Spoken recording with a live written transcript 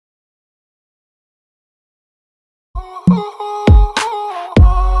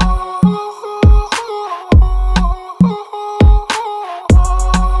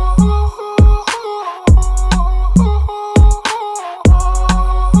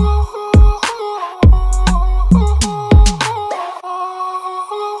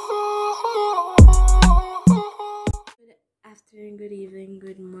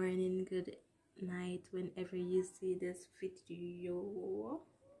this video.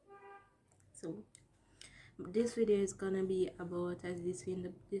 So this video is gonna be about, as you see in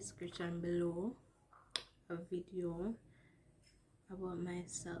the description below, a video about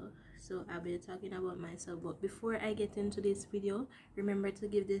myself. So I'll be talking about myself, but before I get into this video, remember to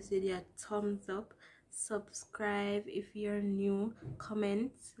give this video a thumbs up, subscribe if you're new,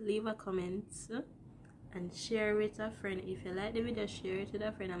 comment, leave a comment, and share with a friend. If you like the video, share it with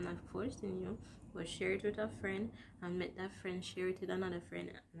a friend. I'm not forcing you, but share it with a friend and make that friend share it with another friend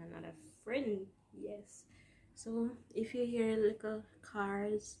and another friend. Yes. So if you hear little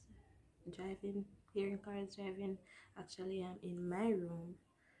cars driving, hearing cars driving, actually I'm in my room,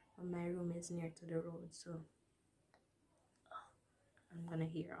 and my room is near to the road, so I'm gonna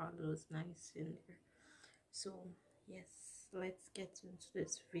hear all those noise in there. So yes, let's get into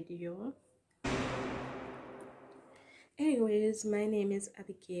this video. Anyways, my name is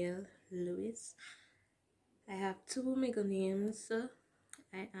Abigail Lewis. I have two middle names.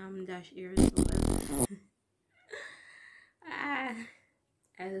 I am -years old.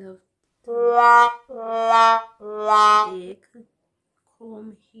 I love bake,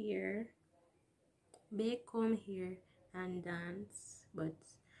 comb hair, and dance. But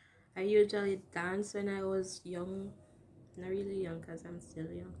I usually dance when I was young. Not really young, because I'm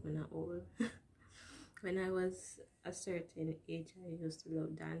still young, I'm not old. When I was a certain age, I used to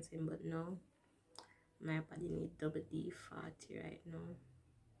love dancing, but now my body need double D 40 right now,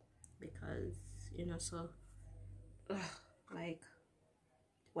 because so like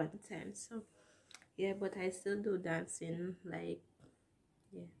 110. So yeah, but I still do dancing, like,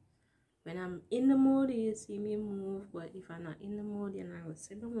 yeah, when I'm in the mood you see me move, but if I'm not in the mood, then I will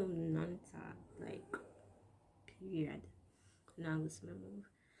see me move non-stop, like, period. Now I will see me move.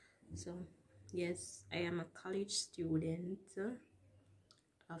 So yes, I am a college student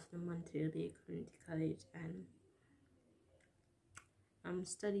of the Montreal Bay Community College, and I'm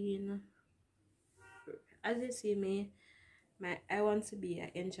studying, as you see me, I want to be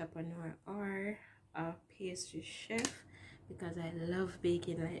an entrepreneur or a pastry chef, because I love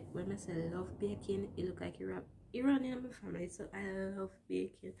baking. Like, when I say love baking, it look like Iranian in my family, so I love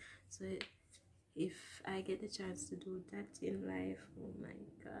baking. So if I get the chance to do that in life, oh my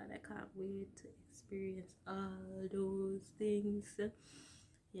god, I can't wait to experience all those things.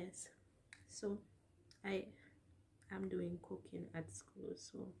 Yes, so I'm doing cooking at school,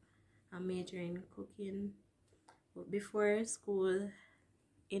 so I'm majoring in cooking. But before school,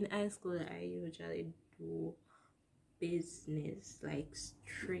 in high school, I usually do business, like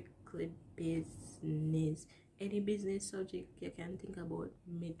strictly business. Any business subject you can think about,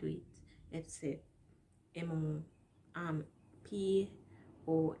 me do it. Except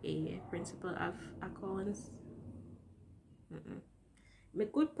POA, Principle of Accounts. Me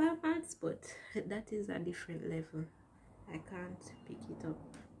good for maths, but that is a different level. I can't pick it up.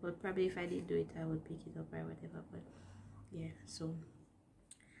 But probably if I did do it, I would pick it up or whatever. But yeah, so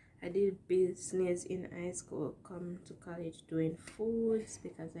I did business in high school, come to college doing foods,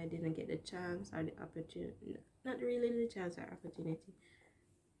 because I didn't get the chance or the opportunity, not really the chance or opportunity,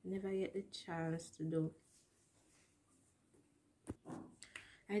 never get the chance to do.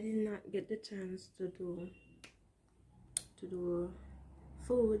 I did not get the chance to do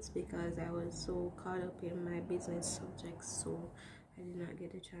foods, because I was so caught up in my business subjects, so I did not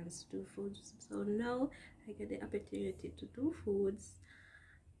get a chance to do foods. So now I get the opportunity to do foods.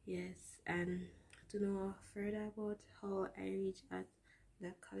 Yes, and to know further about how I reached at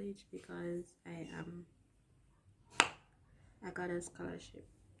the college, because I got a scholarship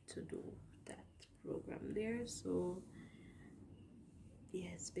to do that program there. So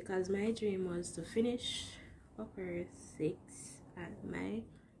yes, because my dream was to finish upper 6 at my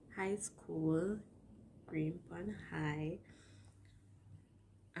high school, Greenpond High,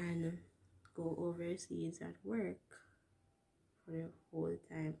 and go overseas at work for the whole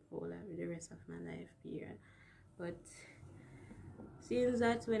the rest of my life period. But since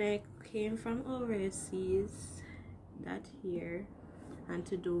that, when I came from overseas that year and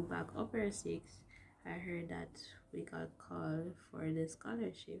to do back upper 6, I heard that we got called for the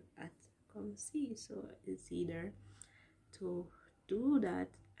scholarship at COMC. So it's either to do that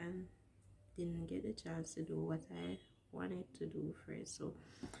and didn't get the chance to do what I wanted to do first. So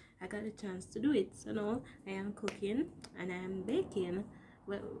I got a chance to do it. So now I am cooking and I am baking.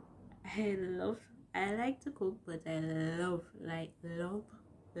 Well, I like to cook, but I love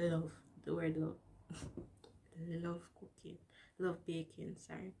the word love. Love cooking, love baking,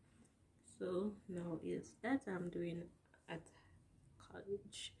 sorry. So now is that I'm doing at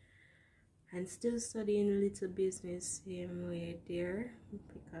college and still studying little business same way there,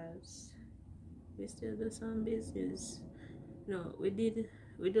 because we still do some business. No, we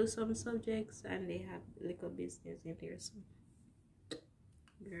do some subjects and they have little business in there, so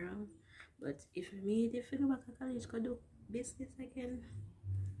girl. But if me if you go back to college could do business again,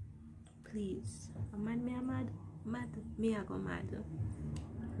 please. I'm mad, me I go mad.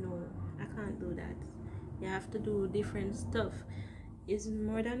 No, I can't do that. You have to do different stuff. It's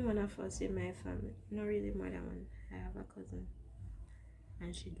more than one of us in my family. Not really more than one. I have a cousin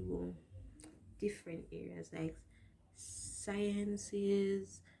and she do different areas like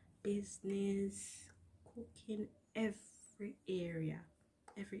sciences, business, cooking, every area.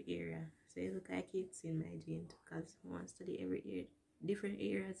 So it look like it's in my genes because I want to study every area, different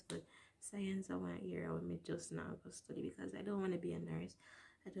areas, but science I want area with me just now go study because I don't want to be a nurse.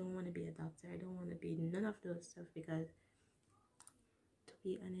 I don't want to be a doctor. I don't want to be none of those stuff because, to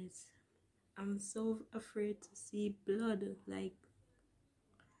be honest, I'm so afraid to see blood. Like,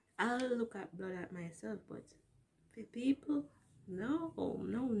 I'll look at blood at myself, but for people, no.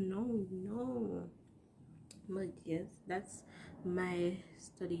 But yes, that's my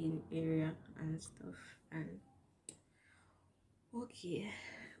studying area and stuff. And okay,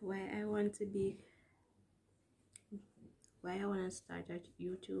 why I want to start a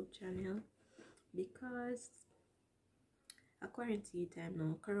YouTube channel, because according to time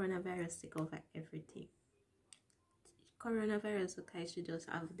now, coronavirus take over everything. Coronavirus, okay, should just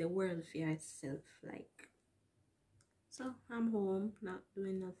have the world for yourself, like. So I'm home, not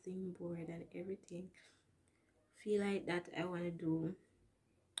doing nothing, bored and everything. Feel like that I want to do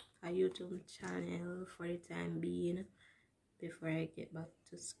a YouTube channel for the time being before I get back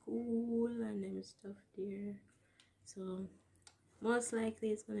to school and them stuff there. So most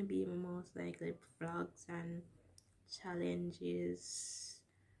likely it's gonna be most likely vlogs and challenges.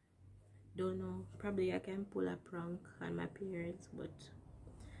 Don't know, probably I can pull a prank on my parents, but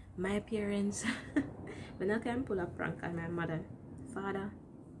my parents but I can pull a prank on my mother. Father,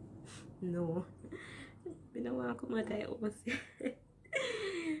 no. We don't want to come at my house.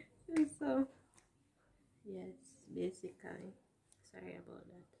 So yes, basically, sorry about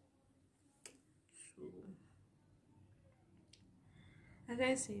that. So as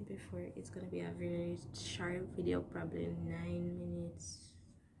I said before, it's gonna be a very short video, probably 9 minutes.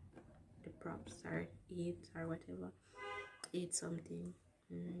 The props are 8 or whatever, 8 something.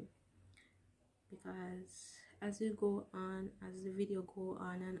 Because as you go on, as the video go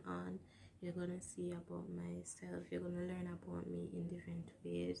on and on, you're gonna see about myself, you're gonna learn about me in different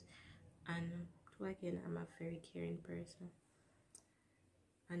ways. And again, I'm a very caring person,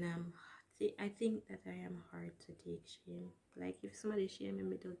 and I think that I am hard to take shame. Like if somebody shame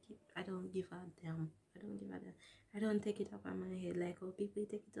me, I don't give a damn. I don't take it up on my head like, oh, people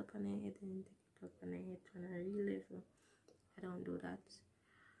take it up on their head and take it up on their head on a real level. I don't do that.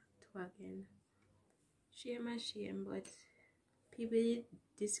 Again, shame, but people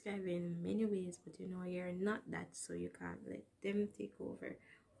describe it in many ways, but you know you're not that, so you can't let them take over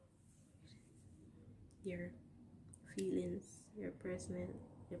your feelings, your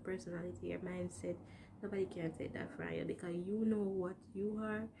personality, your mindset. Nobody can take that from you because you know what you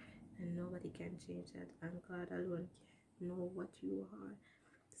are, and nobody can change that, and God alone can know what you are.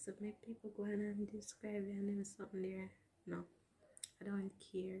 So make people go on and describe you and there's something there. No, I don't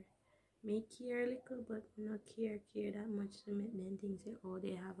care. May care a little, but not care that much to make them think say, oh,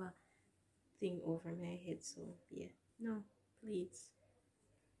 they have a thing over my head. So yeah, no, please.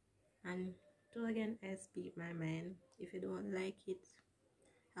 And to again, I speak my mind. If you don't like it,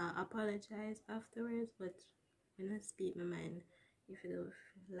 I'll apologize afterwards, but when I speak my mind, if you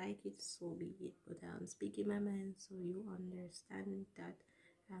don't like it, so be it. But I'm speaking my mind so you understand that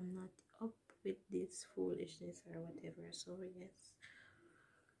I'm not up with this foolishness or whatever. So yes.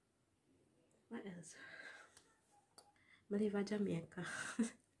 What else? I live in Jamaica.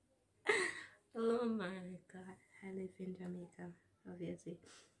 Oh my god, I live in Jamaica. Obviously,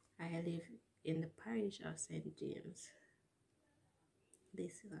 I live in the parish of St. James.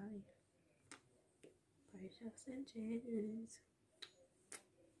 Basically, parish of St. James.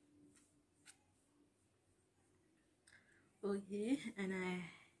 Okay, and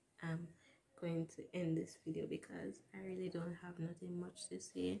I am going to end this video because I really don't have nothing much to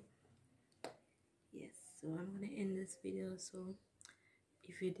say. Yes, so I'm gonna end this video. So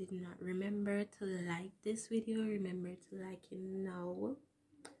if you did not remember to like this video, remember to like it now.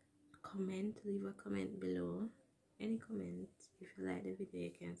 Comment, leave a comment below, any comment. If you like the video,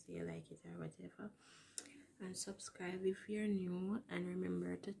 you can say you like it or whatever, and subscribe if you're new. And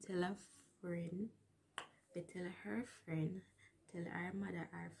remember to tell a friend, tell her friend, tell our mother,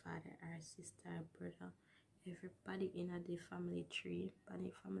 our father, our sister, our brother, everybody in the family tree,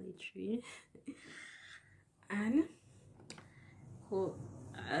 bunny family tree. And hope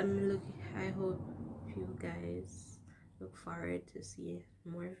I hope you guys look forward to see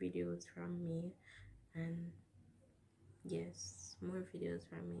more videos from me, and yes, more videos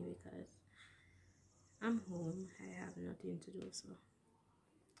from me because I'm home, I have nothing to do, so,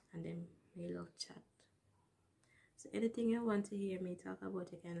 and then we love chat. So anything you want to hear me talk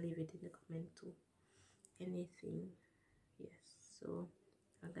about, you can leave it in the comment too. Anything. Yes, so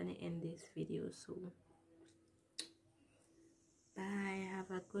I'm gonna end this video soon. Bye,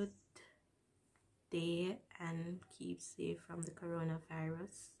 have a good day and keep safe from the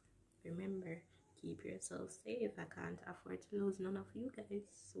coronavirus. Remember, keep yourself safe. I can't afford to lose none of you guys,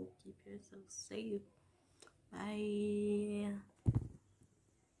 so keep yourself safe. Bye.